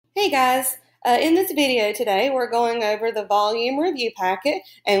Hey guys, in this video today we're going over the volume review packet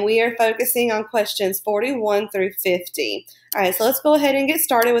and we are focusing on questions 41 through 50. Alright, so let's go ahead and get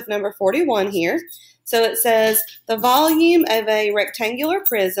started with number 41 here. So it says the volume of a rectangular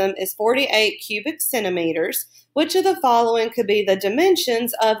prism is 48 cubic centimeters. Which of the following could be the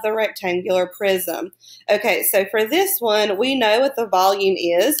dimensions of the rectangular prism? Okay, so for this one we know what the volume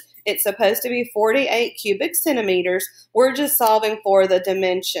is. It's supposed to be 48 cubic centimeters. We're just solving for the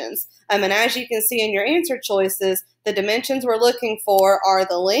dimensions. And as you can see in your answer choices, the dimensions we're looking for are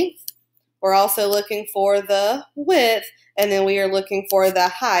the length. We're also looking for the width, and then we are looking for the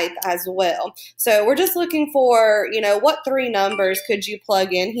height as well. So we're just looking for, what three numbers could you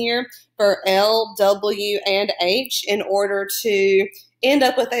plug in here for L, W, and H in order to end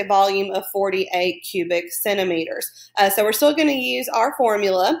up with a volume of 48 cubic centimeters. So we're still going to use our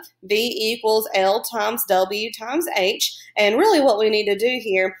formula, V equals L times W times H. And really what we need to do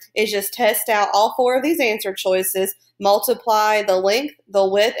here is just test out all four of these answer choices, multiply the length, the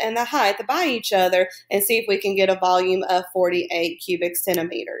width, and the height by each other, and see if we can get a volume of 48 cubic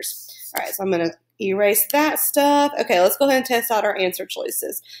centimeters. All right, so I'm going to erase that stuff. Okay, let's go ahead and test out our answer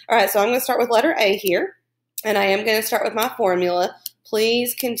choices. All right, so I'm going to start with letter A here, and I am going to start with my formula.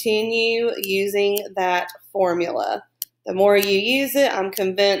 Please continue using that formula. The more you use it, I'm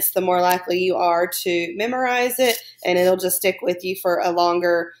convinced the more likely you are to memorize it, and it'll just stick with you for a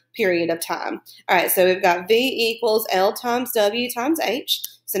longer period of time. All right, so we've got V equals L times W times H.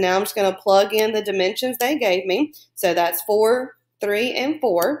 So now I'm just going to plug in the dimensions they gave me. So that's 4, 3, and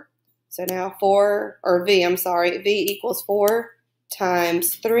 4. So now V equals 4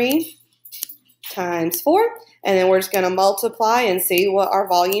 times 3 times 4. And then we're just going to multiply and see what our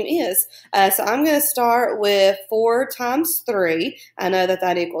volume is. So I'm going to start with 4 times 3. I know that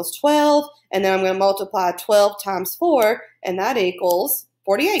that equals 12. And then I'm going to multiply 12 times 4, and that equals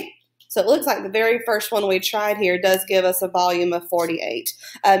 48. So it looks like the very first one we tried here does give us a volume of 48.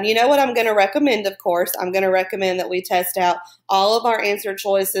 You know what I'm going to recommend, of course? I'm going to recommend that we test out all of our answer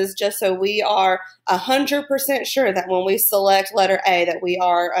choices just so we are 100% sure that when we select letter A that we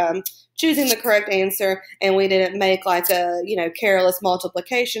are choosing the correct answer and we didn't make like a careless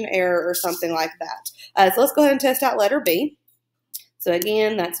multiplication error or something like that. So let's go ahead and test out letter B. So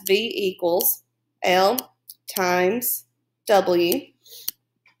again, that's V equals L times W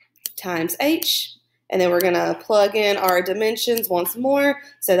times H. And then we're going to plug in our dimensions once more.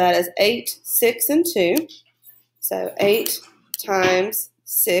 So that is 8, 6, and 2. So 8 times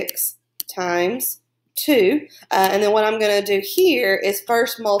 6 times 2. And then what I'm going to do here is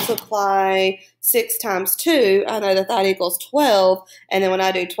first multiply 6 times 2. I know that that equals 12. And then when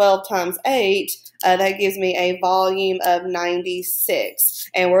I do 12 times 8, that gives me a volume of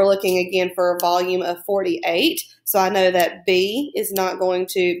 96. And we're looking again for a volume of 48. So I know that B is not going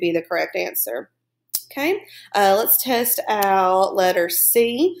to be the correct answer. Okay, let's test out letter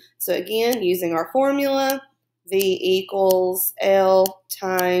C. So again, using our formula, V equals L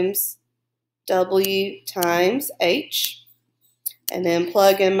times W times H. And then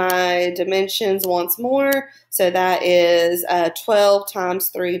plug in my dimensions once more. So that is 12 times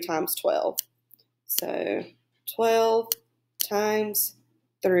 3 times 12. So 12 times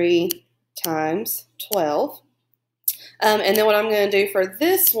 3 times 12. And then what I'm going to do for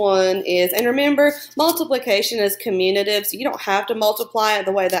this one is, and remember, multiplication is commutative, so you don't have to multiply it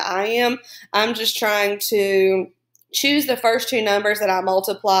the way that I am. I'm just trying to choose the first two numbers that I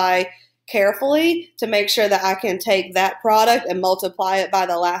multiply carefully to make sure that I can take that product and multiply it by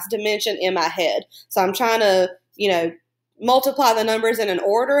the last dimension in my head. So I'm trying to, multiply the numbers in an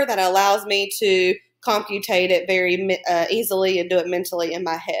order that allows me to computate it very easily and do it mentally in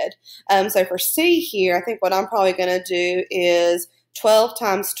my head. So for C here, I think what I'm probably going to do is 12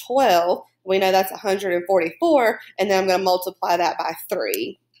 times 12. We know that's 144, and then I'm going to multiply that by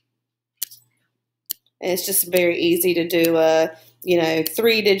 3. And it's just very easy to do a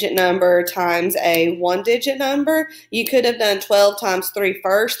 3-digit number times a 1-digit number. You could have done 12 times 3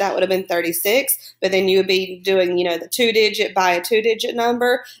 first. That would have been 36. But then you would be doing, the 2-digit by a 2-digit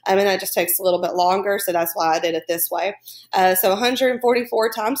number. And that just takes a little bit longer. So that's why I did it this way. So 144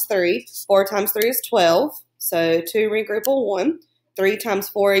 times 3. 4 times 3 is 12. So 2 regroup a 1. 3 times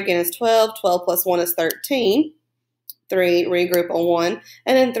 4 again is 12. 12 plus 1 is 13. 3 regroup a 1,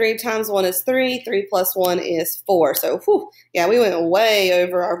 and then 3 times 1 is 3, 3 plus 1 is 4. So, yeah, we went way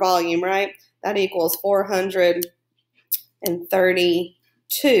over our volume, right? That equals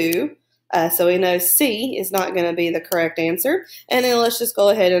 432. So we know C is not going to be the correct answer. And then let's just go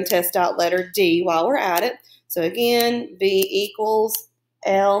ahead and test out letter D while we're at it. So again, V equals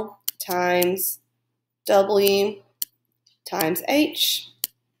L times W times H.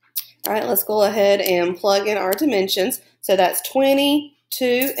 All right, let's go ahead and plug in our dimensions. So that's 20,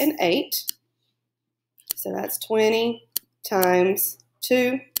 2, and 8. So that's 20 times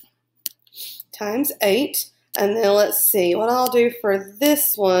 2 times 8. And then let's see, what I'll do for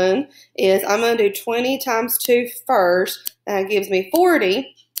this one is I'm going to do 20 times 2 first. That gives me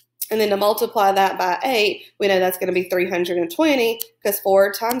 40. And then to multiply that by 8, we know that's going to be 320 because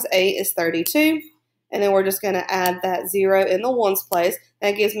 4 times 8 is 32. And then we're just going to add that 0 in the ones place.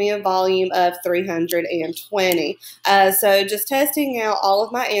 That gives me a volume of 320. So just testing out all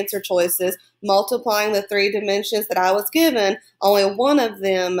of my answer choices, multiplying the 3 dimensions that I was given, only one of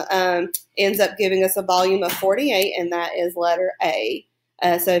them ends up giving us a volume of 48, and that is letter A.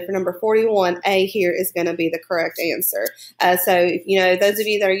 So for number 41, A here is going to be the correct answer. So, those of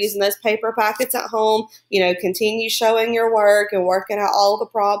you that are using those paper packets at home, continue showing your work and working out all the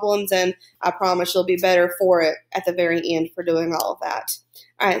problems, and I promise you'll be better for it at the very end for doing all of that.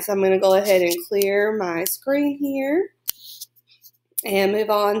 All right, so I'm going to go ahead and clear my screen here and move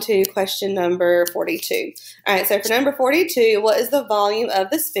on to question number 42. All right, so for number 42, what is the volume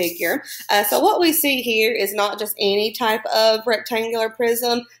of this figure? So what we see here is not just any type of rectangular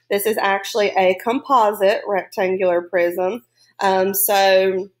prism. This is actually a composite rectangular prism.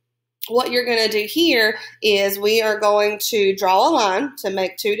 So what you're going to do here is we are going to draw a line to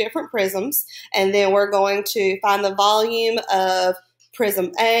make 2 different prisms, and then we're going to find the volume of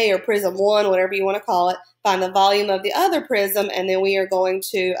prism A or prism 1, whatever you want to call it, find the volume of the other prism, and then we are going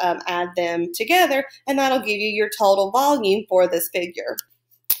to add them together, and that'll give you your total volume for this figure.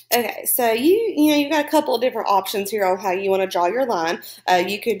 Okay, so you've got a couple of different options here on how you want to draw your line.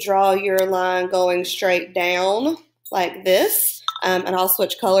 You could draw your line going straight down like this, and I'll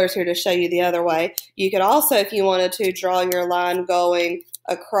switch colors here to show you the other way. You could also, if you wanted to, draw your line going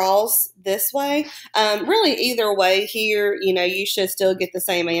across this way. Really, either way here, you should still get the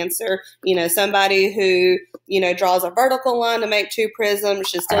same answer. Somebody who, draws a vertical line to make 2 prisms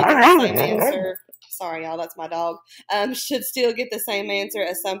should still get the same answer. Sorry, y'all, that's my dog. Should still get the same answer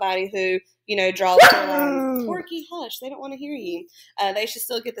as somebody who, draws their line. Porky, hush, they don't want to hear you. They should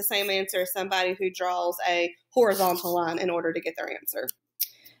still get the same answer as somebody who draws a horizontal line in order to get their answer.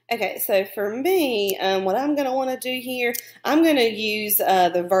 Okay, so for me, what I'm going to want to do here, I'm going to use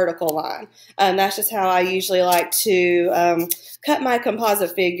the vertical line. That's just how I usually like to cut my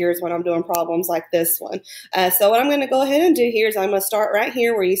composite figures when I'm doing problems like this one. So what I'm going to go ahead and do here is I'm going to start right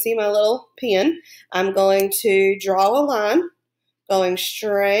here where you see my little pen. I'm going to draw a line going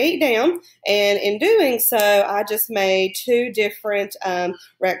straight down, and in doing so, I just made 2 different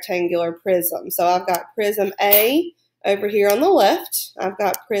rectangular prisms. So I've got prism A over here on the left. I've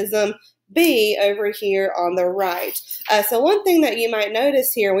got prism B over here on the right. So one thing that you might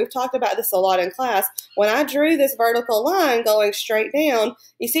notice here, we've talked about this a lot in class, when I drew this vertical line going straight down,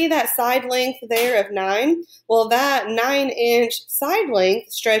 you see that side length there of 9? Well, that 9-inch side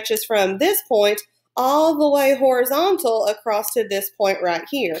length stretches from this point all the way horizontal across to this point right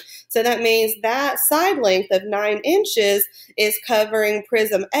here. So that means that side length of 9 inches is covering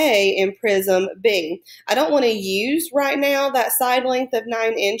prism A and prism B. I don't want to use right now that side length of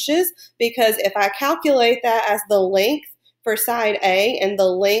 9 inches because if I calculate that as the length for side A and the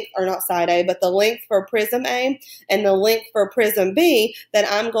length, or not side A, but the length for prism A and the length for prism B, then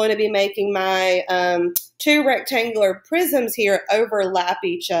I'm going to be making my 2 rectangular prisms here overlap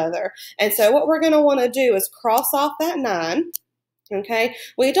each other. And so what we're going to want to do is cross off that 9. Okay,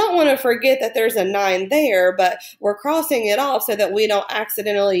 we don't want to forget that there's a 9 there, but we're crossing it off so that we don't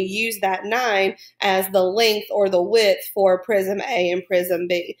accidentally use that 9 as the length or the width for prism A and prism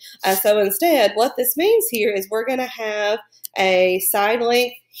B. So instead, what this means here is we're going to have a side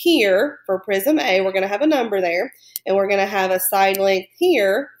length here for prism A. We're going to have a number there, and we're going to have a side length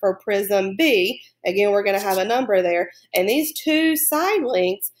here for prism B. Again, we're going to have a number there, and these 2 side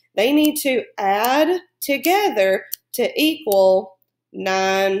lengths, they need to add together to equal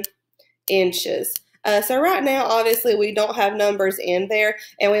 9 inches. So right now, obviously, we don't have numbers in there,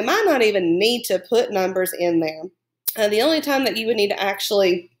 and we might not even need to put numbers in there. The only time that you would need to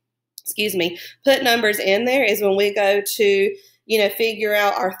actually, put numbers in there is when we go to, figure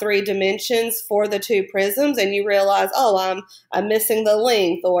out our 3 dimensions for the 2 prisms, and you realize, oh, I'm missing the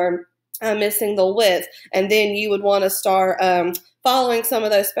length, or I'm missing the width, and then you would want to start following some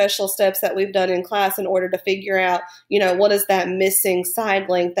of those special steps that we've done in class in order to figure out, what is that missing side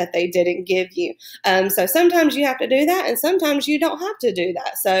length that they didn't give you. So sometimes you have to do that, and sometimes you don't have to do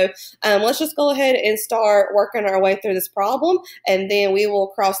that. So let's just go ahead and start working our way through this problem, and then we will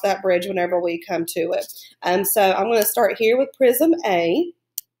cross that bridge whenever we come to it. So I'm going to start here with prism A.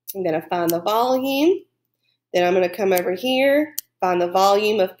 I'm going to find the volume. Then I'm going to come over here, find the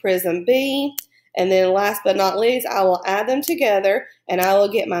volume of prism B, and then last but not least, I will add them together and I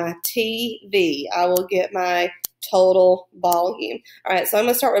will get my TV. I will get my total volume. All right, so I'm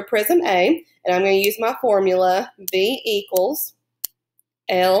going to start with prism A, and I'm going to use my formula, V equals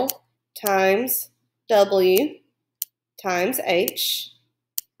L times W times H.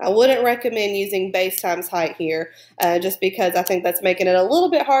 I wouldn't recommend using base times height here, just because I think that's making it a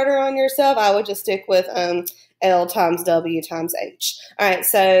little bit harder on yourself. I would just stick with L times W times H. All right,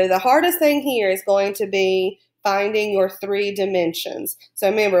 so the hardest thing here is going to be finding your 3 dimensions. So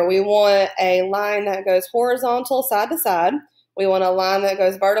remember, we want a line that goes horizontal side to side. We want a line that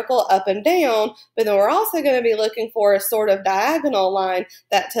goes vertical up and down, but then we're also going to be looking for a sort of diagonal line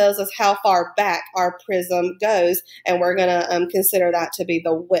that tells us how far back our prism goes, and we're going to consider that to be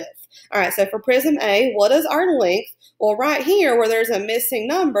the width. All right, so for prism A, what is our length? Well, right here where there's a missing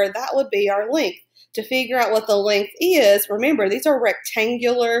number, that would be our length. To figure out what the length is, remember, these are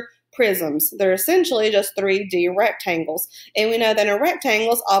rectangular prisms. They're essentially just 3D rectangles. And we know that in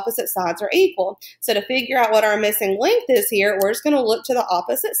rectangles, opposite sides are equal. So to figure out what our missing length is here, we're just going to look to the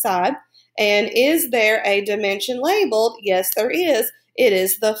opposite side. And is there a dimension labeled? Yes, there is. It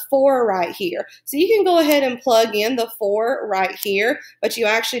is the 4 right here. So you can go ahead and plug in the 4 right here, but you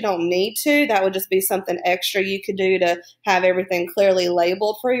actually don't need to. That would just be something extra you could do to have everything clearly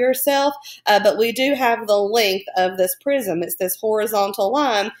labeled for yourself. But we do have the length of this prism. It's this horizontal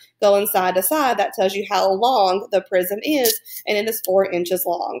line going side to side that tells you how long the prism is, and it is 4 inches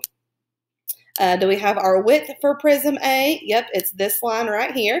long. Do we have our width for prism A? Yep, it's this line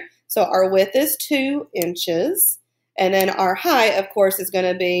right here. So our width is 2 inches. And then our height, of course, is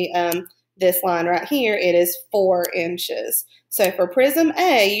going to be this line right here. It is 4 inches. So for prism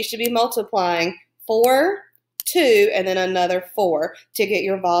A, you should be multiplying 4, 2, and then another 4 to get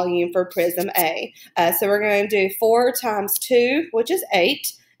your volume for prism A. So we're going to do 4 times 2, which is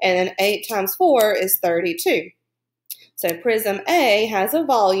 8, and then 8 times 4 is 32. So prism A has a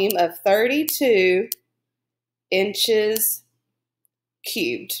volume of 32 inches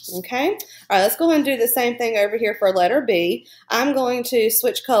cubed, okay? All right, let's go ahead and do the same thing over here for letter B. I'm going to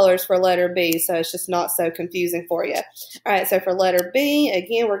switch colors for letter B so it's just not so confusing for you. All right, so for letter B,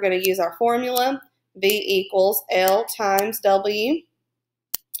 again, we're going to use our formula. V equals L times W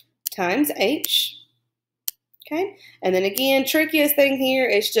times H, okay? And then again, trickiest thing here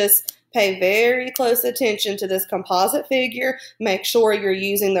is just pay very close attention to this composite figure. Make sure you're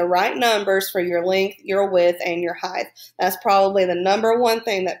using the right numbers for your length, your width, and your height. That's probably the number one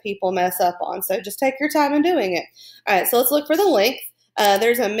thing that people mess up on. So just take your time in doing it. All right, so let's look for the length.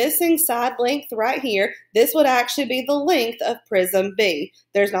 There's a missing side length right here. This would actually be the length of prism B.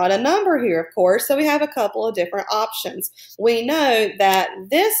 There's not a number here, of course, so we have a couple of different options. We know that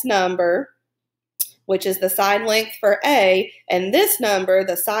this number, which is the side length for A, and this number,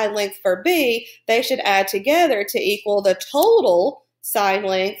 the side length for B, they should add together to equal the total side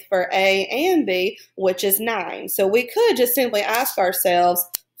length for A and B, which is 9. So we could just simply ask ourselves,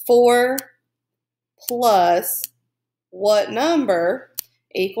 4 plus what number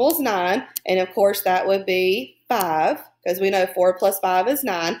equals 9? And of course that would be 5, because we know 4 plus 5 is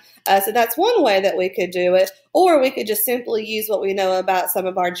 9. So that's one way that we could do it. Or we could just simply use what we know about some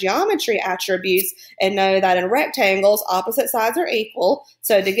of our geometry attributes and know that in rectangles, opposite sides are equal.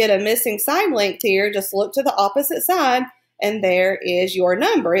 So to get a missing side length here, just look to the opposite side, and there is your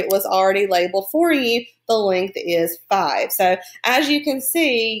number. It was already labeled for you. The length is 5. So as you can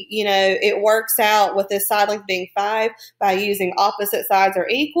see, you know, it works out with this side length being 5 by using opposite sides are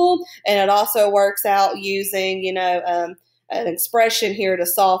equal, and it also works out using, you know, an expression here to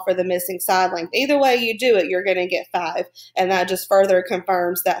solve for the missing side length. Either way you do it, you're going to get 5, and that just further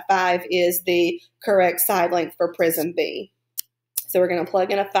confirms that 5 is the correct side length for prism B. So we're going to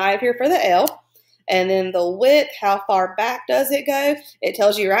plug in a 5 here for the L. And then the width, how far back does it go? It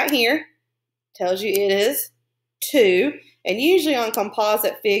tells you right here. Tells you it is 2. And usually on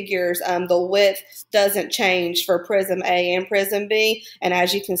composite figures, the width doesn't change for prism A and prism B. And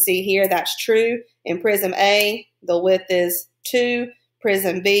as you can see here, that's true. In prism A, the width is 2.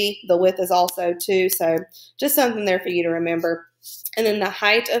 Prism B, the width is also 2. So just something there for you to remember. And then the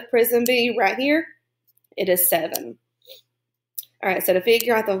height of prism B right here, it is 7. All right, so to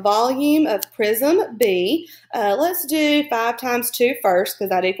figure out the volume of prism B, let's do 5 times 2 first, because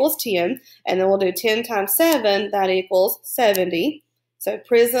that equals 10. And then we'll do 10 times 7, that equals 70. So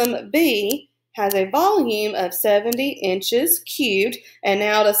prism B has a volume of 70 inches cubed. And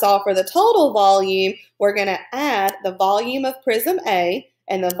now to solve for the total volume, we're going to add the volume of prism A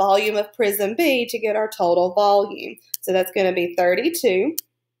and the volume of prism B to get our total volume. So that's going to be 32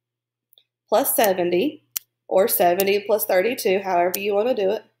 plus 70. or 70 plus 32, however you want to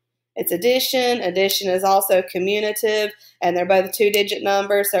do it. It's addition. Addition is also commutative, and they're both two-digit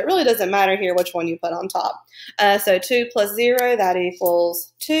numbers, so it really doesn't matter here which one you put on top. So 2 plus 0, that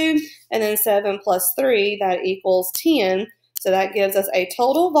equals 2, and then 7 plus 3, that equals 10. So that gives us a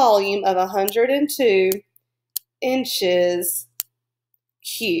total volume of 102 inches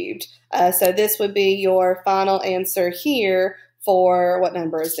cubed. So this would be your final answer here for, what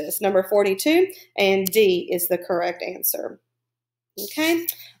number is this? Number 42, and D is the correct answer. Okay,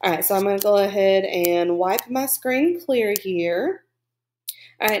 all right, so I'm going to go ahead and wipe my screen clear here.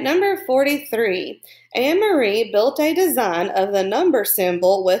 All right, number 43. Anne-Marie built a design of the number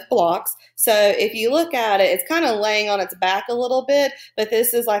symbol with blocks. So if you look at it, it's kind of laying on its back a little bit, but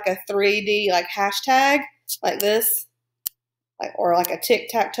this is like a 3D like hashtag, like this. Or like a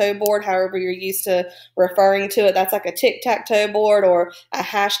tic-tac-toe board, however you're used to referring to it. That's like a tic-tac-toe board or a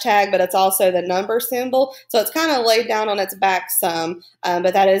hashtag, but it's also the number symbol. So it's kind of laid down on its back some,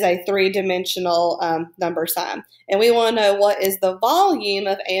 but that is a three-dimensional number sign. And we want to know what is the volume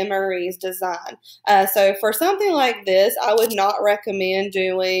of Anne-Marie's design. So for something like this, I would not recommend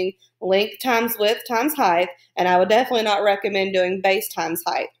doing length times width times height, and I would definitely not recommend doing base times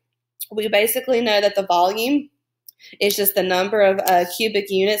height. We basically know that the volume is just the number of cubic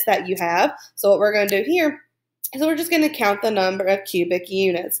units that you have. So what we're going to do here is we're just going to count the number of cubic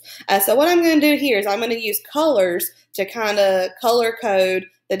units. So what I'm going to do here is I'm going to use colors to kind of color code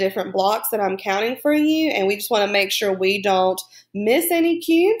the different blocks that I'm counting for you, and we just want to make sure we don't miss any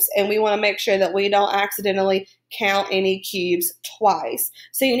cubes, and we want to make sure that we don't accidentally count any cubes twice.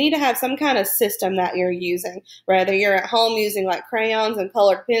 So you need to have some kind of system that you're using, whether you're at home using like crayons and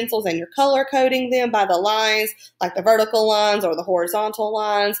colored pencils and you're color coding them by the lines, like the vertical lines or the horizontal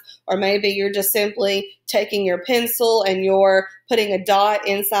lines, or maybe you're just simply taking your pencil and you're putting a dot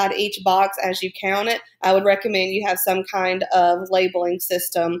inside each box as you count it. I would recommend you have some kind of labeling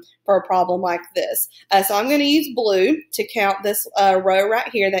system for a problem like this. So I'm going to use blue to count this row right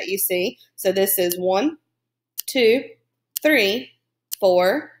here that you see. So this is 1, 2, 3,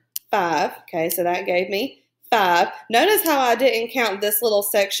 4, 5. Okay, so that gave me 5. Notice how I didn't count this little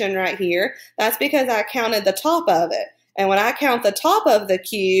section right here. That's because I counted the top of it. And when I count the top of the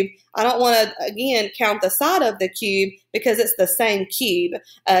cube, I don't want to, again, count the side of the cube because it's the same cube.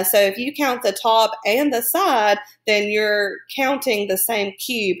 So if you count the top and the side, then you're counting the same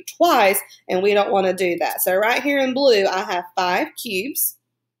cube twice, and we don't want to do that. So right here in blue, I have 5 cubes.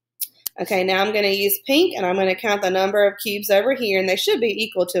 Okay, now I'm going to use pink, and I'm going to count the number of cubes over here, and they should be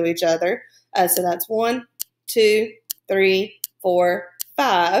equal to each other. So that's 1, 2, 3, 4,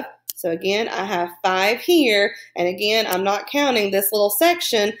 5. So again, I have 5 here, and again, I'm not counting this little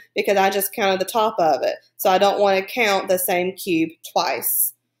section because I just counted the top of it. So I don't want to count the same cube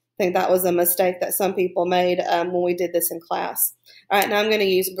twice. I think that was a mistake that some people made when we did this in class. All right, now I'm going to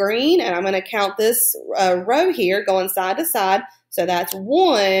use green, and I'm going to count this row here going side to side. So that's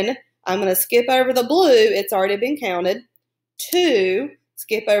 1. I'm going to skip over the blue. It's already been counted. 2.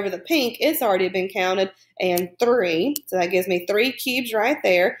 Skip over the pink, it's already been counted, and 3. So that gives me 3 cubes right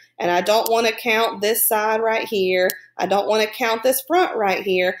there, and I don't want to count this side right here. I don't want to count this front right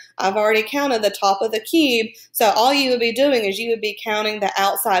here. I've already counted the top of the cube, so all you would be doing is you would be counting the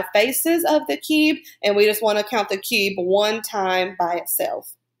outside faces of the cube, and we just want to count the cube one time by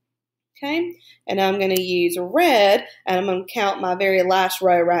itself. Okay, and now I'm going to use red, and I'm going to count my very last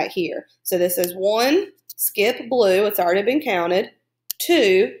row right here. So this is 1, skip blue, it's already been counted.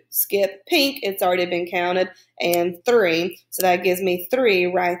 2, skip pink, it's already been counted, and 3, so that gives me 3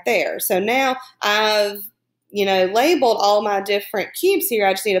 right there. So now I've, labeled all my different cubes here.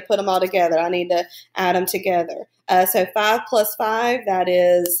 I just need to put them all together. I need to add them together. So 5 plus 5, that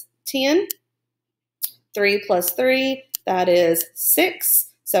is 10. 3 plus 3, that is 6.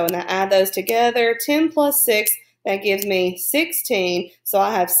 So when I add those together, 10 plus 6, that gives me 16. So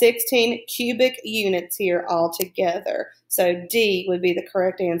I have 16 cubic units here all together. So D would be the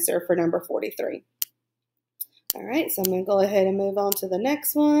correct answer for number 43. All right, so I'm going to go ahead and move on to the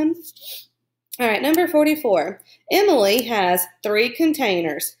next one. All right, number 44. Emily has 3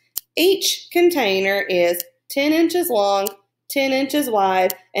 containers. Each container is 10 inches long, 10 inches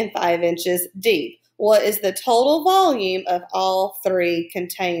wide, and 5 inches deep. What is the total volume of all 3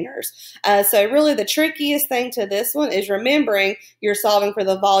 containers? So really the trickiest thing to this one is remembering you're solving for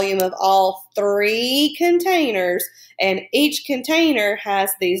the volume of all 3 containers, and each container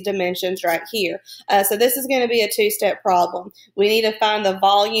has these dimensions right here. So this is going to be a 2-step problem. We need to find the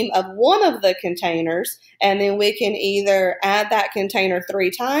volume of one of the containers, and then we can either add that container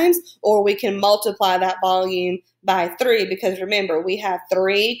 3 times, or we can multiply that volume by 3 because remember, we have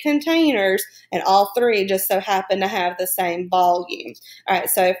 3 containers and all 3 just so happen to have the same volume. All right,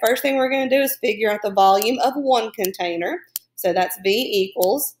 so first thing we're going to do is figure out the volume of one container. So that's V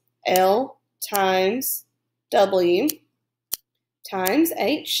equals L times W times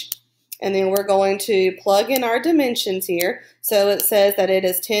H. And then we're going to plug in our dimensions here. So it says that it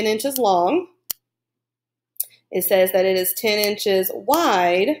is 10 inches long. It says that it is 10 inches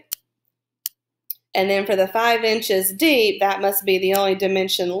wide. And then for the 5 inches deep, that must be the only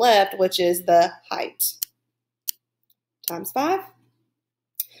dimension left, which is the height. Times 5.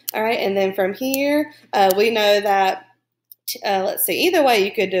 All right, and then from here, we know that, let's see, either way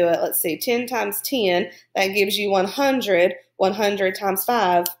you could do it. Let's see, 10 times 10, that gives you 100. 100 times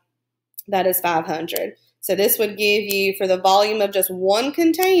 5, that is 500. So this would give you, for the volume of just one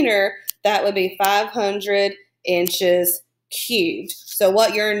container, that would be 500 inches cubed. So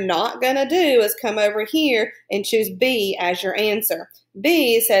what you're not going to do is come over here and choose B as your answer.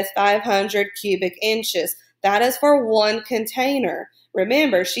 B says 500 cubic inches. That is for one container.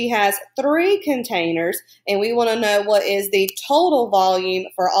 Remember, she has 3 containers, and we want to know what is the total volume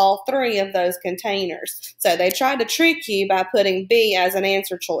for all 3 of those containers. So they tried to trick you by putting B as an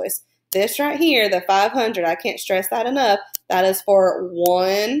answer choice. This right here, the 500, I can't stress that enough, that is for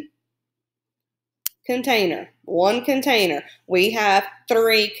one container. One container. We have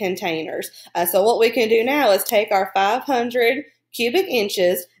 3 containers. So what we can do now is take our 500 cubic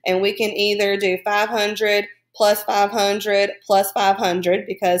inches, and we can either do 500 plus 500 plus 500,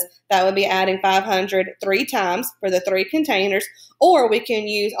 because that would be adding 500 3 times for the 3 containers, or we can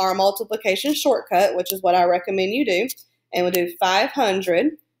use our multiplication shortcut, which is what I recommend you do, and we'll do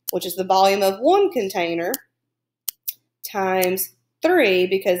 500, which is the volume of one container, times 3,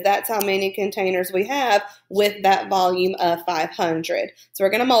 because that's how many containers we have with that volume of 500. So we're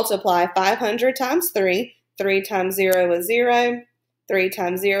going to multiply 500 times 3. 3 times 0 is 0. 3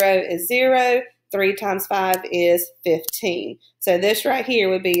 times 0 is 0. 3 times 5 is 15. So this right here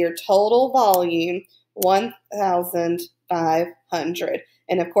would be your total volume, 1,500.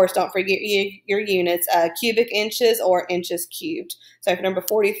 And of course, don't forget your units, cubic inches or inches cubed. So for number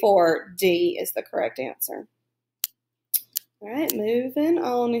 44, D is the correct answer. All right, moving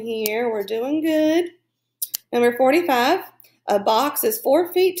on here. We're doing good. Number 45, a box is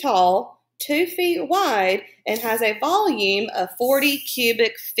 4 feet tall, 2 feet wide, and has a volume of 40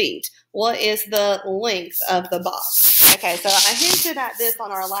 cubic feet. What is the length of the box? Okay, so I hinted at this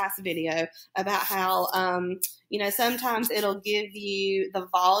on our last video about how, sometimes it'll give you the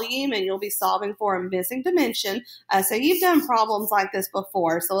volume and you'll be solving for a missing dimension. So you've done problems like this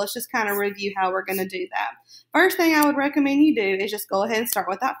before, so let's just kind of review how we're going to do that. First thing I would recommend you do is just go ahead and start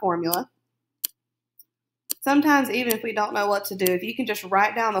with that formula. Sometimes even if we don't know what to do, if you can just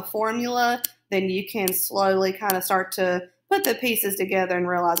write down the formula, then you can slowly kind of start to put the pieces together and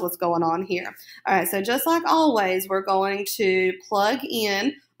realize what's going on here. All right, so just like always, we're going to plug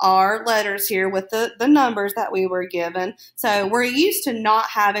in our letters here with the numbers that we were given. So we're used to not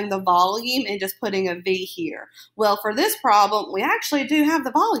having the volume and just putting a V here. Well, for this problem, we actually do have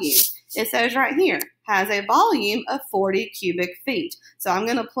the volume. It says right here, has a volume of 40 cubic feet. So I'm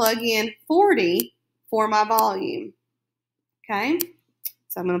going to plug in 40 for my volume. Okay,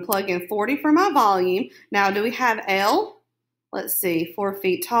 so I'm going to plug in 40 for my volume. Now, do we have L? Let's see, 4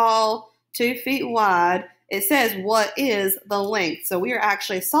 feet tall, 2 feet wide. It says what is the length. So we are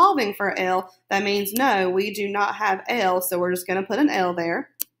actually solving for L. That means no, we do not have L, so we're just going to put an L there.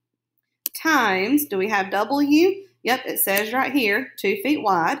 Times, do we have W? Yep, it says right here, 2 feet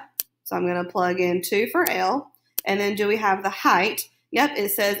wide. So I'm going to plug in 2 for L. And then do we have the height? Yep,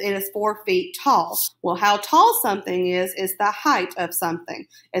 it says it is 4 feet tall. Well, how tall something is the height of something.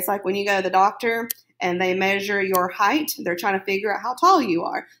 It's like when you go to the doctor and they measure your height, they're trying to figure out how tall you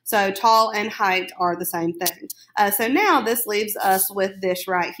are. So tall and height are the same thing. So now this leaves us with this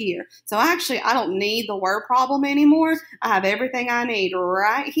right here. So actually, I don't need the word problem anymore. I have everything I need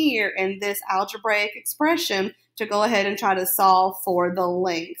right here in this algebraic expression to go ahead and try to solve for the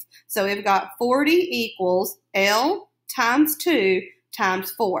length. So we've got 40 equals L times 2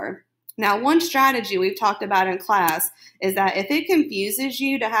 times 4. Now, one strategy we've talked about in class is that if it confuses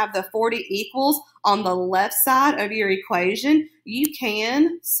you to have the 40 equals on the left side of your equation, you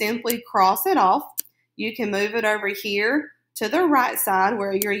can simply cross it off. You can move it over here to the right side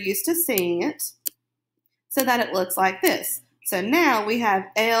where you're used to seeing it so that it looks like this. So now we have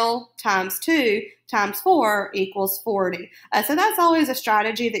L times 2 times 4 equals 40. So that's always a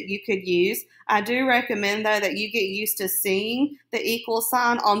strategy that you could use. I do recommend, though, that you get used to seeing the equal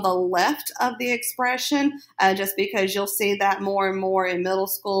sign on the left of the expression, just because you'll see that more and more in middle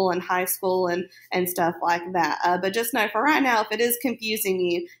school and high school and stuff like that. But just know for right now, if it is confusing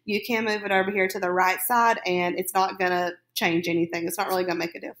you, you can move it over here to the right side, and it's not going to change anything. It's not really going to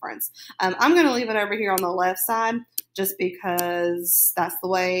make a difference. I'm going to leave it over here on the left side just because that's the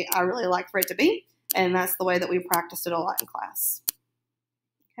way I really like for it to be, and that's the way that we practiced it a lot in class.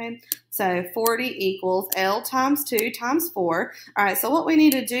 Okay, so 40 equals L times 2 times 4. All right, so what we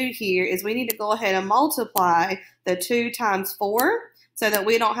need to do here is we need to go ahead and multiply the 2 times 4 so that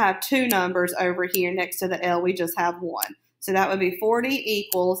we don't have two numbers over here next to the L. We just have one. So that would be 40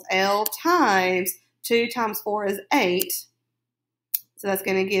 equals L times 2 times 4 is 8. So that's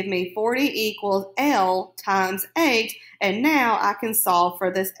going to give me 40 equals L times 8. And now I can solve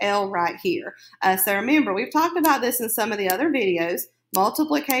for this L right here. So remember, we've talked about this in some of the other videos.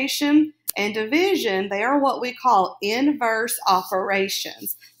 Multiplication and division, they are what we call inverse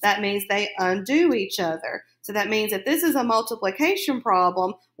operations. That means they undo each other. So that means if this is a multiplication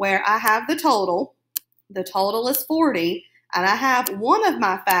problem where I have the total is 40, and I have one of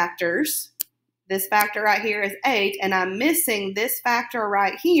my factors, this factor right here is 8, and I'm missing this factor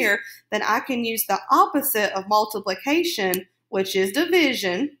right here, then I can use the opposite of multiplication, which is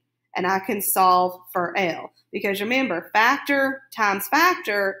division, and I can solve for L. Because remember, factor times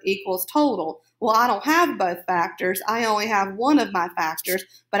factor equals total. Well, I don't have both factors. I only have one of my factors,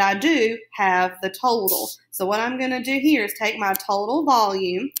 but I do have the total. So what I'm going to do here is take my total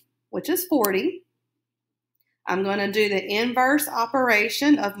volume, which is 40. I'm going to do the inverse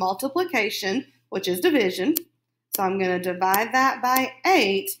operation of multiplication, which is division. So I'm going to divide that by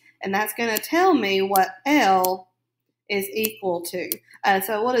 8, and that's going to tell me what L is equal to.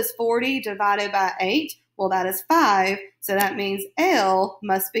 So what is 40 divided by 8? Well, that is 5. So that means L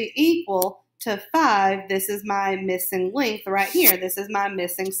must be equal to 5. This is my missing length right here. This is my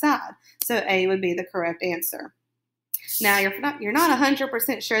missing side. So A would be the correct answer. Now, you're not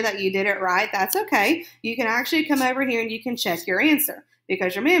 100% sure that you did it right. That's okay. You can actually come over here and you can check your answer.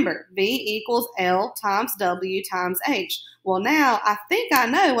 Because remember, V equals L times W times H. Well, now I think I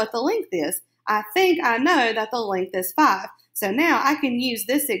know what the length is. I think I know that the length is 5. So now I can use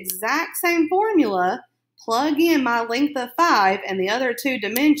this exact same formula, plug in my length of 5 and the other two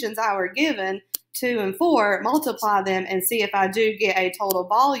dimensions I were given, 2 and 4, multiply them and see if I do get a total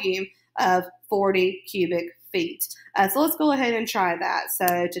volume of 40 cubic feet. So let's go ahead and try that.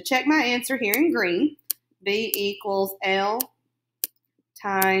 So to check my answer here in green, V equals L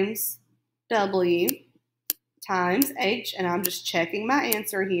times W times H, and I'm just checking my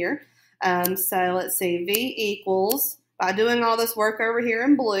answer here. So let's see, V equals, by doing all this work over here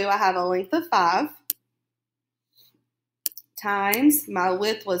in blue, I have a length of 5 times my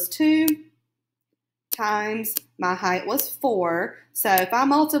width was 2 times my height was 4. So if I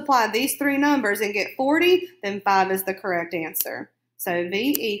multiply these three numbers and get 40, then 5 is the correct answer. So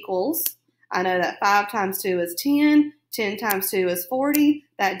V equals, I know that 5 times 2 is 10, 10 times 2 is 40.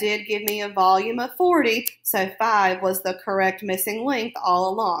 That did give me a volume of 40, so 5 was the correct missing length all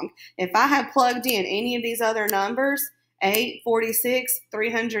along. If I had plugged in any of these other numbers, 8, 46,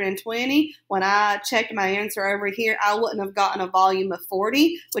 320, when I checked my answer over here, I wouldn't have gotten a volume of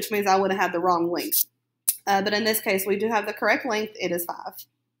 40, which means I would have had the wrong length. But in this case, we do have the correct length. It is 5. All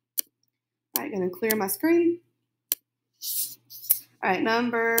right, going to clear my screen. All right,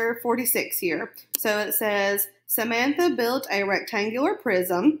 number 46 here. So it says, Samantha built a rectangular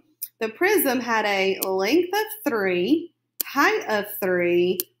prism. The prism had a length of 3, height of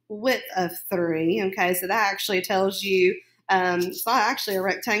 3, width of 3. Okay, so that actually tells you it's not actually a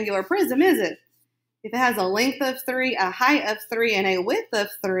rectangular prism, is it? If it has a length of 3, a height of 3, and a width of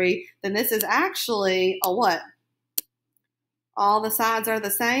 3, then this is actually a what? All the sides are the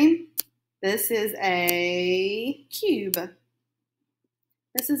same. This is a cube.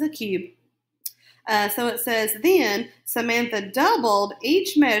 This is a cube. So it says, then Samantha doubled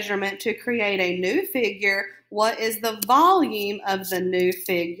each measurement to create a new figure. What is the volume of the new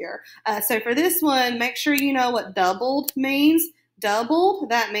figure? So for this one, make sure you know what doubled means. Doubled,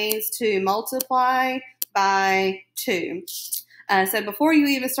 that means to multiply by 2. So before you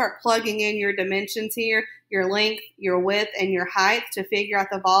even start plugging in your dimensions here, your length, your width, and your height to figure out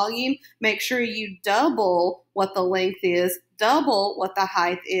the volume, make sure you double what the length is, double what the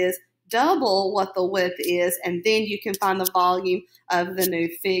height is, double what the width is, and then you can find the volume of the new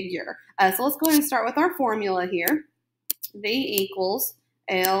figure. So let's go ahead and start with our formula here. V equals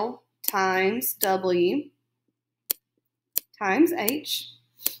L times W times H.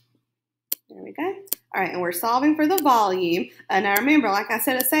 There we go. All right, and we're solving for the volume. Now remember, like I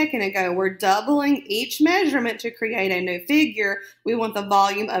said a second ago, we're doubling each measurement to create a new figure. We want the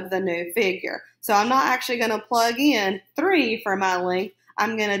volume of the new figure. So I'm not actually going to plug in 3 for my length.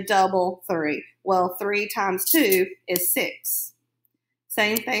 I'm going to double 3. Well, 3 times 2 is 6.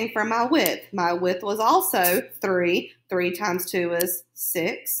 Same thing for my width. My width was also 3. 3 times 2 is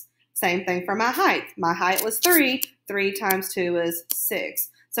 6. Same thing for my height. My height was 3. 3 times 2 is 6.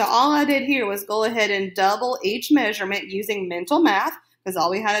 So all I did here was go ahead and double each measurement using mental math, because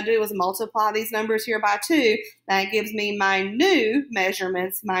all we had to do was multiply these numbers here by 2. That gives me my new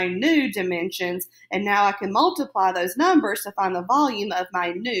measurements, my new dimensions, and now I can multiply those numbers to find the volume of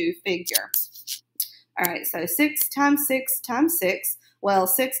my new figure. All right, so 6 times 6 times 6. Well,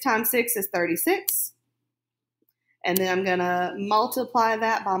 6 times 6 is 36. And then I'm going to multiply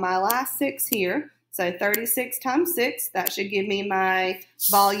that by my last 6 here. So 36 times 6, that should give me my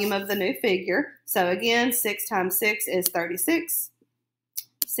volume of the new figure. So again, 6 times 6 is 36.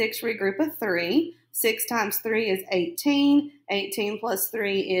 6 regroup of 3. 6 times 3 is 18. 18 plus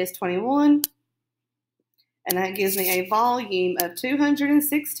 3 is 21. And that gives me a volume of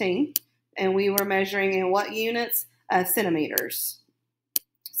 216. And we were measuring in what units? Centimeters.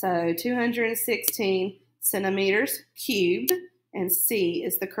 So 216 centimeters cubed, and C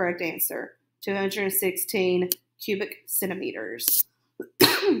is the correct answer. 216 cubic centimeters.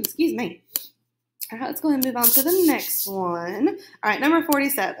 Excuse me. All right, let's go ahead and move on to the next one. All right, number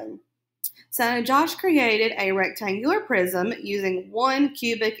 47. So Josh created a rectangular prism using 1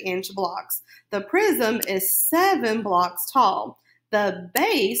 cubic inch blocks. The prism is 7 blocks tall. The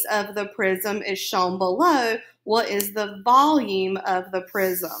base of the prism is shown below. What is the volume of the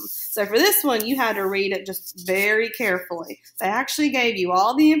prism? So for this one, you had to read it just very carefully. They actually gave you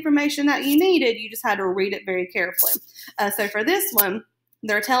all the information that you needed. You just had to read it very carefully. So for this one,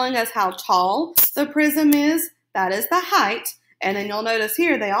 they're telling us how tall the prism is. That is the height. And then you'll notice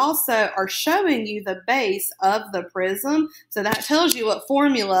here, they also are showing you the base of the prism. So that tells you what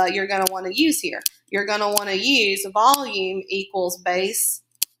formula you're going to want to use here. You're going to want to use volume equals base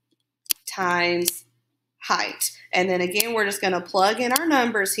times height. And then again, we're just going to plug in our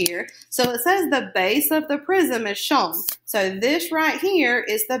numbers here. So it says the base of the prism is shown. So this right here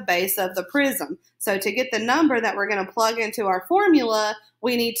is the base of the prism. So to get the number that we're going to plug into our formula,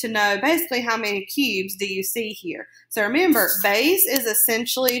 we need to know basically how many cubes do you see here. So remember, base is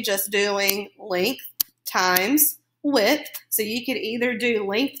essentially just doing length times width. So you could either do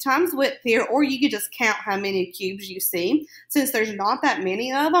length times width here, or you could just count how many cubes you see. Since there's not that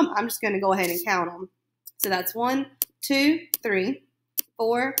many of them, I'm just going to go ahead and count them. So that's 1, 2, 3,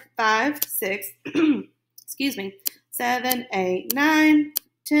 4, 5, 6, excuse me, 7, 8, 9,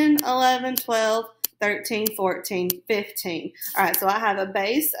 10, 11, 12, 13, 14, 15. All right, so I have a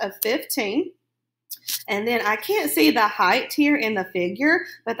base of 15. And then I can't see the height here in the figure,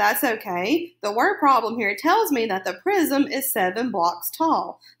 but that's okay. The word problem here tells me that the prism is 7 blocks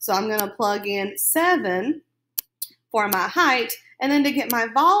tall. So I'm going to plug in 7 for my height, and then to get my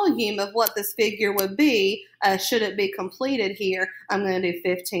volume of what this figure would be, should it be completed here, I'm going to do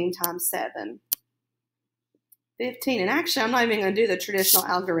 15 times 7. 15, and actually I'm not even going to do the traditional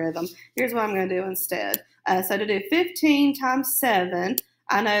algorithm. Here's what I'm going to do instead. So to do 15 times 7,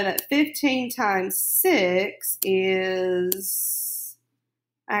 I know that 15 times 6 is,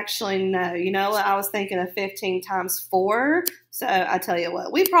 actually no, you know what, I was thinking of 15 times 4. So I tell you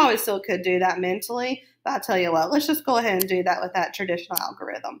what, we probably still could do that mentally, but I tell you what, let's just go ahead and do that with that traditional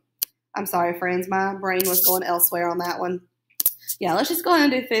algorithm. I'm sorry, friends, my brain was going elsewhere on that one. Yeah, let's just go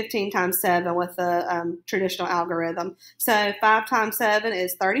ahead and do 15 times 7 with the traditional algorithm. So 5 times 7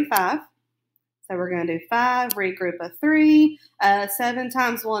 is 35. So we're going to do 5, regroup of 3. 7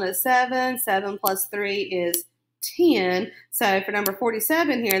 times 1 is 7. 7 plus 3 is 10. So for number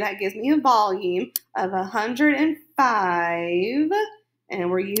 47 here, that gives me a volume of 105,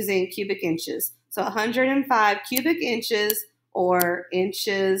 and we're using cubic inches. So 105 cubic inches, or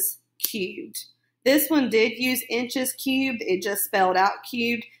inches cubed. This one did use inches cubed. It just spelled out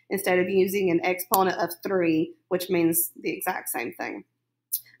cubed instead of using an exponent of 3, which means the exact same thing.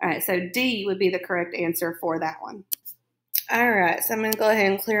 All right, so D would be the correct answer for that one. All right, so I'm going to go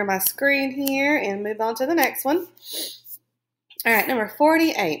ahead and clear my screen here and move on to the next one. All right, number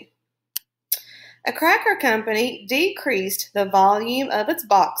 48. A cracker company decreased the volume of its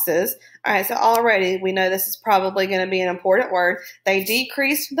boxes. All right, so already we know this is probably going to be an important word. They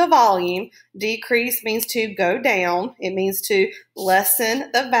decreased the volume. Decrease means to go down. It means to lessen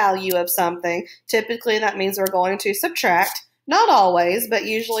the value of something. Typically, that means we're going to subtract. Not always, but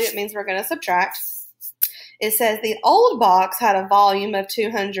usually it means we're going to subtract. It says the old box had a volume of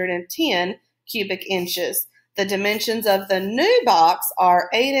 210 cubic inches. The dimensions of the new box are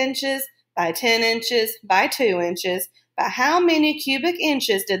 8 inches by 10 inches by 2 inches. By how many cubic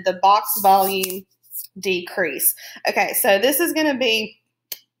inches did the box volume decrease? Okay, so this is going to be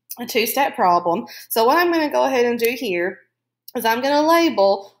a two-step problem. So what I'm going to go ahead and do here is I'm going to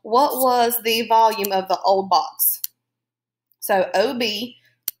label what was the volume of the old box. So OB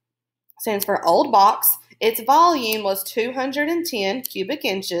stands for old box. Its volume was 210 cubic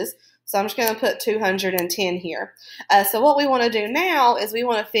inches. So I'm just going to put 210 here. So what we want to do now is we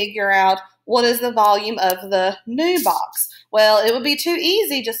want to figure out what is the volume of the new box. Well, it would be too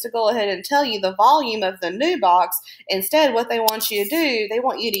easy just to go ahead and tell you the volume of the new box. Instead, what they want you to do, they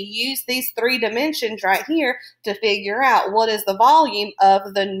want you to use these three dimensions right here to figure out what is the volume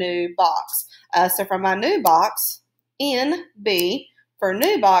of the new box. So for my new box, NB, for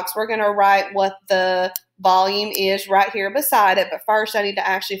new box, we're going to write what the volume is right here beside it. But first, I need to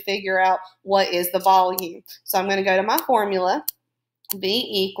actually figure out what is the volume. So I'm going to go to my formula. B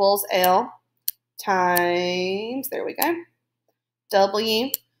equals L times, there we go, W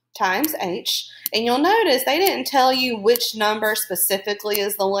times H. And you'll notice they didn't tell you which number specifically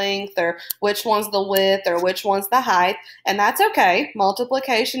is the length or which one's the width or which one's the height. And that's okay.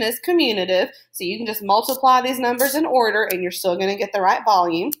 Multiplication is commutative. So you can just multiply these numbers in order and you're still going to get the right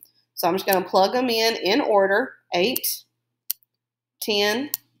volume. So I'm just going to plug them in order, 8,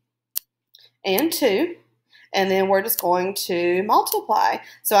 10, and 2. And then we're just going to multiply.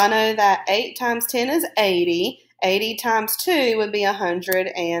 So I know that 8 times 10 is 80. 80 times 2 would be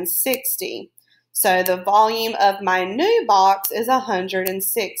 160. So the volume of my new box is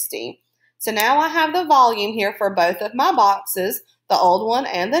 160. So now I have the volume here for both of my boxes, the old one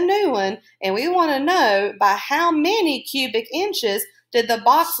and the new one. And we want to know by how many cubic inches did the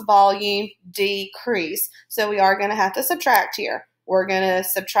box volume decrease. So we are going to have to subtract here. We're going to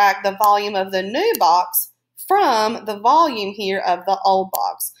subtract the volume of the new box from the volume here of the old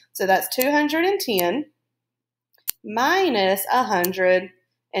box. So that's 210 minus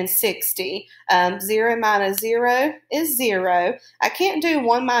 160. 0 minus 0 is 0. I can't do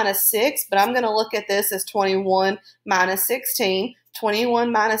 1 minus 6, but I'm going to look at this as 21 minus 16.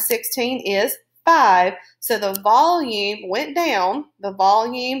 21 minus 16 is 5. So the volume went down. The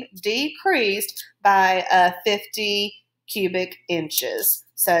volume decreased by 50 cubic inches.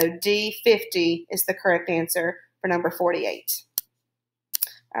 So D50 is the correct answer for number 48.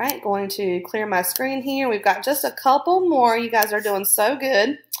 All right, going to clear my screen here. We've got just a couple more. You guys are doing so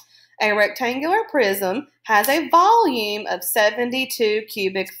good. A rectangular prism has a volume of 72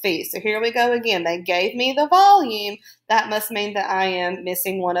 cubic feet. So here we go again. They gave me the volume. That must mean that I am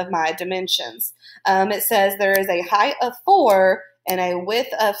missing one of my dimensions. It says there is a height of 4 and a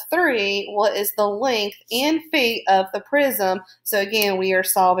width of 3. What is the length in feet of the prism? So again, we are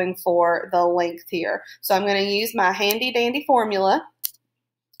solving for the length here. So I'm going to use my handy dandy formula.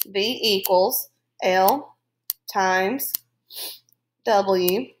 V equals L times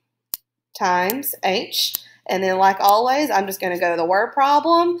W times H. And then like always, I'm just going to go to the word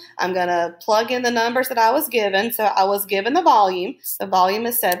problem. I'm going to plug in the numbers that I was given. So I was given the volume. The volume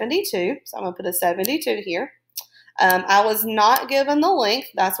is 72. So I'm going to put a 72 here. I was not given the length.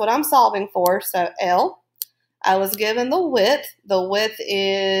 That's what I'm solving for. So L. I was given the width. The width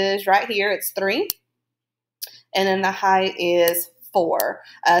is right here. It's 3. And then the height is 4.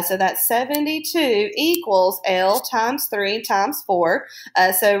 So that's 72 equals L times 3 times 4.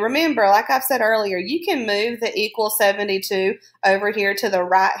 So remember, like I've said earlier, you can move the equal 72 over here to the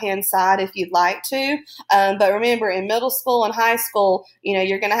right-hand side if you'd like to. But remember, in middle school and high school, you know,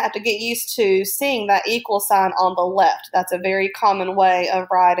 you're going to have to get used to seeing that equal sign on the left. That's a very common way of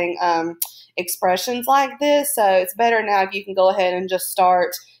writing expressions like this. So it's better now if you can go ahead and just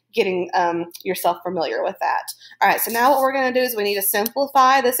start getting yourself familiar with that. All right, so now what we're going to do is we need to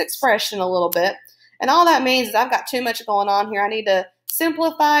simplify this expression a little bit. And all that means is I've got too much going on here. I need to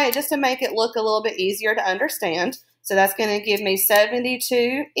simplify it just to make it look a little bit easier to understand. So that's going to give me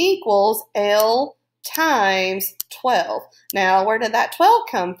 72 equals L times 12. Now, where did that 12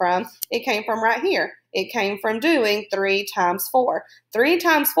 come from? It came from right here. It came from doing 3 times 4. 3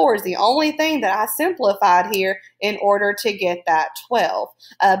 times 4 is the only thing that I simplified here in order to get that 12.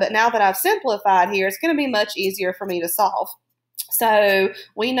 But now that I've simplified here, it's going to be much easier for me to solve. So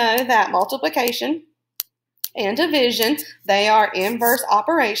we know that multiplication and division, they are inverse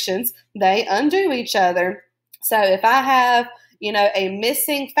operations. They undo each other. So if I have, you know, a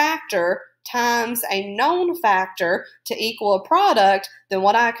missing factor times a known factor to equal a product, then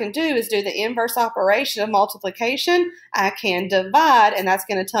what I can do is do the inverse operation of multiplication. I can divide, and that's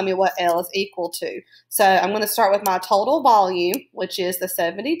going to tell me what L is equal to. So I'm going to start with my total volume, which is the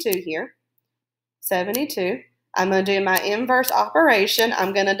 72 here. 72. I'm going to do my inverse operation.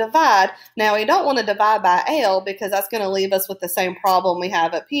 I'm going to divide. Now, we don't want to divide by L because that's going to leave us with the same problem we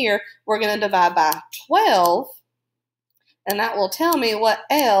have up here. We're going to divide by 12, and that will tell me what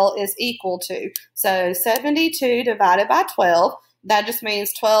L is equal to. So 72 divided by 12, that just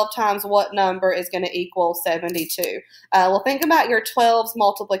means 12 times what number is going to equal 72. Well, think about your 12's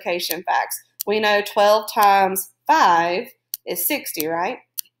multiplication facts. We know 12 times 5 is 60, right?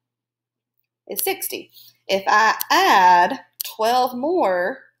 It's 60. If I add 12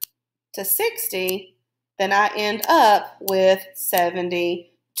 more to 60, then I end up with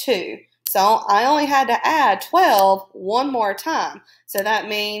 72. So I only had to add 12 one more time. So that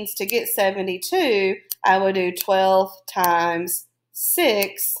means to get 72, I would do 12 times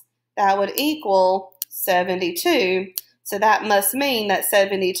 6. That would equal 72. So that must mean that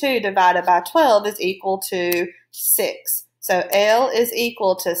 72 divided by 12 is equal to 6. So L is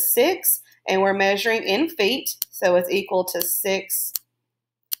equal to 6. And we're measuring in feet, so it's equal to 6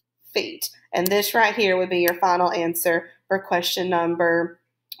 feet. And this right here would be your final answer for question number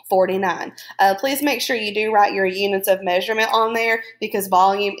 49. Please make sure you do write your units of measurement on there because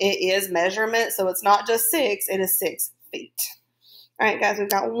volume, it is measurement, so it's not just 6, it is 6 feet. All right, guys, we've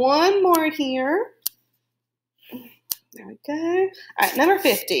got one more here. There we go. All right, number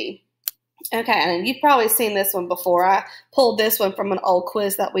 50. Okay, and you've probably seen this one before. I pulled this one from an old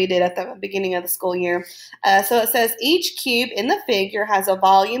quiz that we did at the beginning of the school year. So it says each cube in the figure has a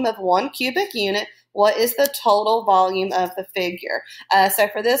volume of 1 cubic unit. What is the total volume of the figure? So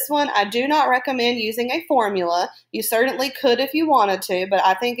for this one, I do not recommend using a formula. You certainly could if you wanted to, but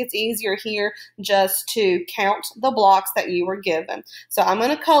I think it's easier here just to count the blocks that you were given. So I'm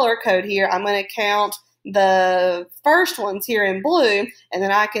going to color code here. I'm going to count the first ones here in blue, and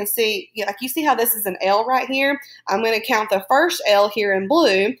then I can see, like you see how this is an L right here? I'm going to count the first L here in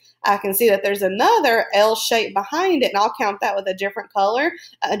blue. I can see that there's another L shape behind it, and I'll count that with a different color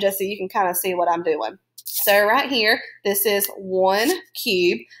just so you can kind of see what I'm doing. So right here, this is 1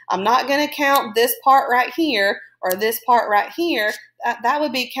 cube. I'm not going to count this part right here or this part right here. That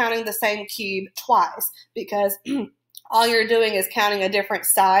would be counting the same cube twice because all you're doing is counting a different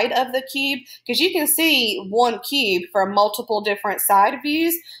side of the cube because you can see 1 cube from multiple different side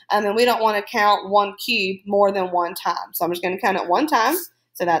views, and then we don't want to count 1 cube more than 1 time. So I'm just going to count it 1 time.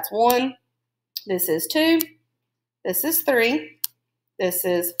 So that's 1. This is 2. This is 3. This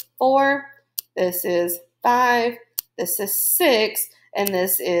is 4. This is 5. This is 6. And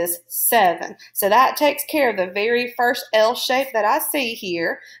this is 7. So that takes care of the very first L shape that I see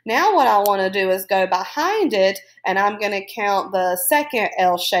here. Now what I want to do is go behind it, and I'm going to count the second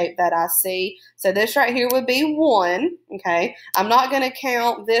L shape that I see. So this right here would be 1, okay? I'm not going to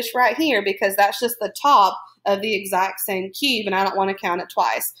count this right here because that's just the top of the exact same cube, and I don't want to count it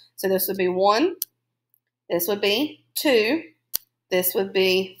twice. So this would be 1. This would be 2. This would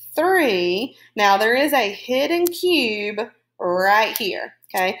be 3. Now there is a hidden cube right here,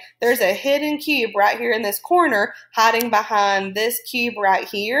 okay? There's a hidden cube right here in this corner hiding behind this cube right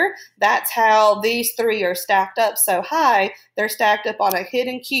here. That's how these 3 are stacked up so high. They're stacked up on a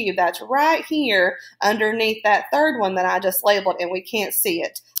hidden cube that's right here underneath that third one that I just labeled, and we can't see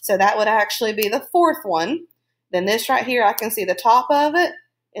it. So that would actually be the 4th one. Then this right here, I can see the top of it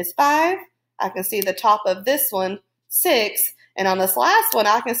is 5. I can see the top of this one, 6. And on this last one,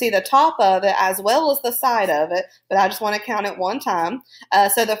 I can see the top of it as well as the side of it, but I just want to count it 1 time.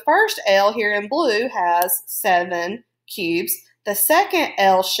 So the first L here in blue has 7 cubes. The second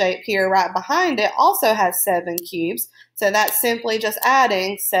L shape here right behind it also has 7 cubes. So that's simply just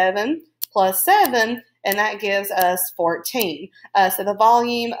adding 7 plus 7, and that gives us 14. So the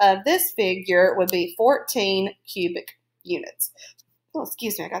volume of this figure would be 14 cubic units. Oh,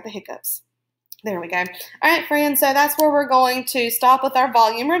 excuse me, I got the hiccups. There we go. All right, friends, so that's where we're going to stop with our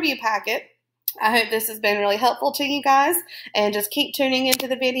volume review packet. I hope this has been really helpful to you guys, and just keep tuning into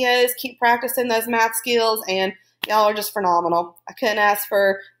the videos, keep practicing those math skills, and y'all are just phenomenal. I couldn't ask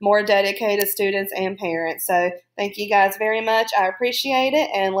for more dedicated students and parents, so thank you guys very much. I appreciate it,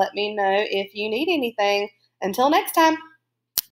 and let me know if you need anything. Until next time.